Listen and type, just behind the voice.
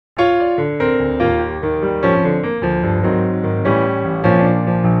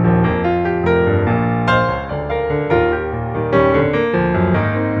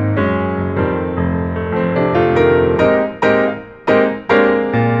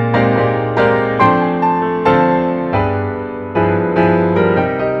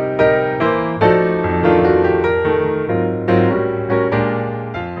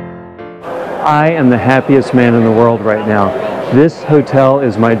I am the happiest man in the world right now. This hotel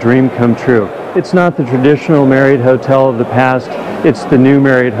is my dream come true. It's not the traditional Marriott hotel of the past, it's the new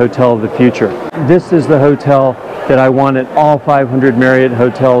Marriott hotel of the future. This is the hotel that I want at all 500 Marriott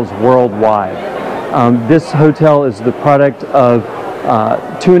hotels worldwide. This hotel is the product of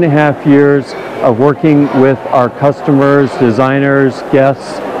 2.5 years of working with our customers, designers,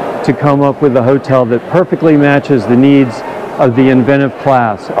 guests to come up with a hotel that perfectly matches the needs of the inventive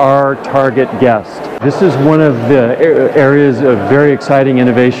class, our target guest. This is one of the areas of very exciting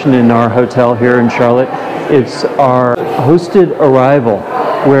innovation in our hotel here in Charlotte. It's our hosted arrival,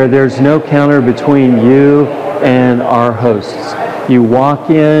 where there's no counter between you and our hosts. You walk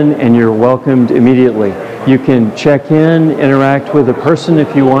in and you're welcomed immediately. You can check in, interact with a person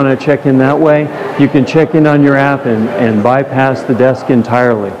if you want to check in that way. You can check in on your app and bypass the desk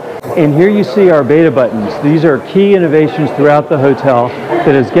entirely. And here you see our beta buttons. These are key innovations throughout the hotel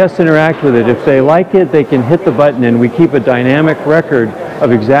that as guests interact with it, if they like it, they can hit the button, and we keep a dynamic record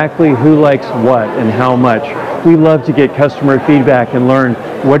of exactly who likes what and how much. We love to get customer feedback and learn,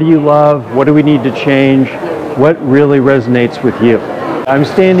 what do you love? What do we need to change? What really resonates with you? I'm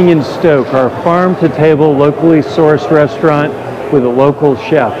standing in Stoke, our farm-to-table, locally sourced restaurant with a local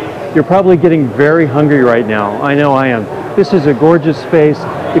chef. You're probably getting very hungry right now. I know I am. This is a gorgeous space.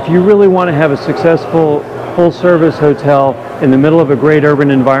 If you really want to have a successful full-service hotel in the middle of a great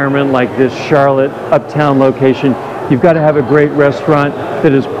urban environment like this Charlotte uptown location, you've got to have a great restaurant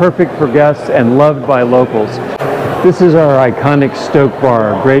that is perfect for guests and loved by locals. This is our iconic Stoke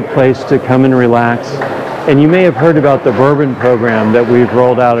Bar, a great place to come and relax. And you may have heard about the bourbon program that we've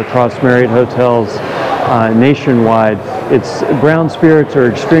rolled out across Marriott hotels nationwide. Brown spirits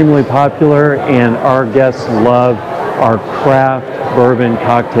are extremely popular, and our guests love our craft bourbon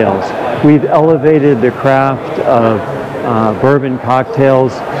cocktails. We've elevated the craft of bourbon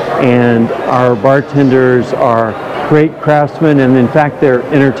cocktails, and our bartenders are great craftsmen, and in fact they're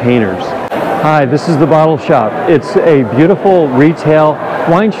entertainers. Hi, this is the Bottle Shop. It's a beautiful retail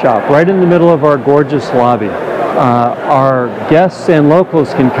wine shop right in the middle of our gorgeous lobby. Our guests and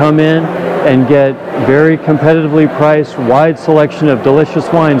locals can come in and get very competitively priced, wide selection of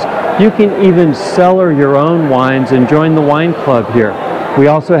delicious wines. You can even cellar your own wines and join the wine club here. We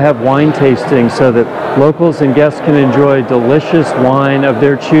also have wine tasting so that locals and guests can enjoy delicious wine of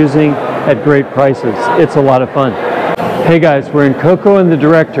their choosing at great prices. It's a lot of fun. Hey guys, we're in Coco and the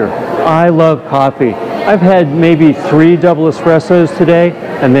Director. I love coffee. I've had maybe 3 double espressos today,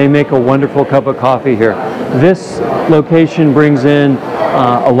 and they make a wonderful cup of coffee here. This location brings in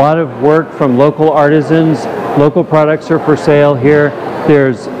a lot of work from local artisans. Local products are for sale here.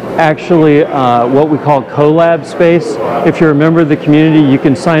 There's actually what we call collab space. If you're a member of the community, you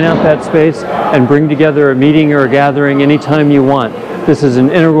can sign out that space and bring together a meeting or a gathering anytime you want. This is an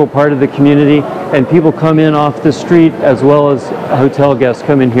integral part of the community, and people come in off the street as well as hotel guests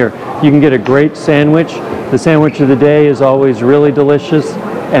come in here. You can get a great sandwich. The sandwich of the day is always really delicious,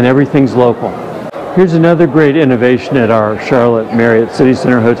 and everything's local. Here's another great innovation at our Charlotte Marriott City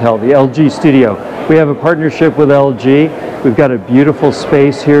Center Hotel, the LG Studio. We have a partnership with LG. We've got a beautiful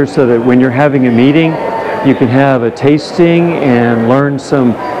space here so that when you're having a meeting, you can have a tasting and learn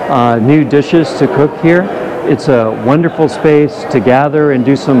some new dishes to cook here. It's a wonderful space to gather and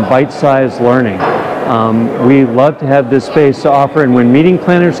do some bite-sized learning. We love to have this space to offer, and when meeting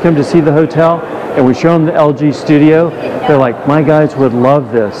planners come to see the hotel and we show them the LG Studio, they're like, my guys would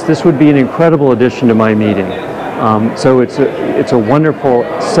love this. This would be an incredible addition to my meeting. So it's a wonderful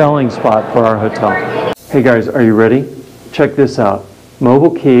selling spot for our hotel. Hey guys, are you ready? Check this out.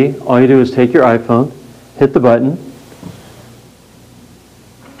 Mobile key, all you do is take your iPhone, hit the button.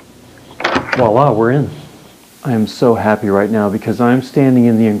 Voila, we're in. I am so happy right now because I'm standing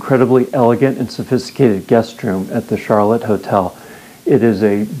in the incredibly elegant and sophisticated guest room at the Charlotte Hotel. It is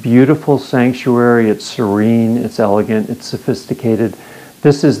a beautiful sanctuary. It's serene, it's elegant, it's sophisticated.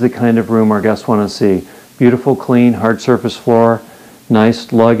 This is the kind of room our guests want to see. Beautiful, clean, hard surface floor,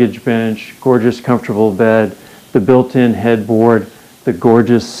 nice luggage bench, gorgeous, comfortable bed, the built-in headboard, the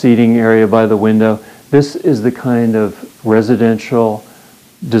gorgeous seating area by the window. This is the kind of residential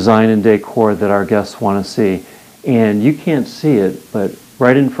design and decor that our guests want to see. And you can't see it, but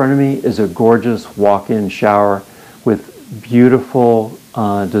right in front of me is a gorgeous walk-in shower with beautiful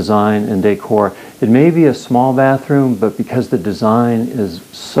design and decor. It may be a small bathroom, but because the design is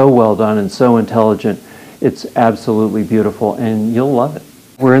so well done and so intelligent, it's absolutely beautiful, and you'll love it.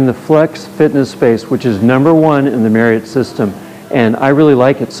 We're in the Flex Fitness space, which is #1 in the Marriott system, and I really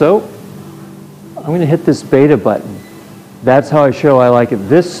like it. So I'm going to hit this beta button. That's how I show I like it.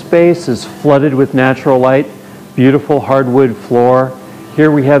 This space is flooded with natural light, beautiful hardwood floor, Here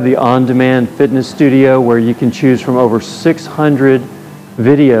we have the on-demand fitness studio where you can choose from over 600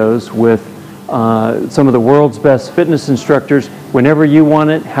 videos with some of the world's best fitness instructors whenever you want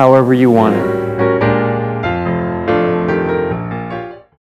it, however you want it.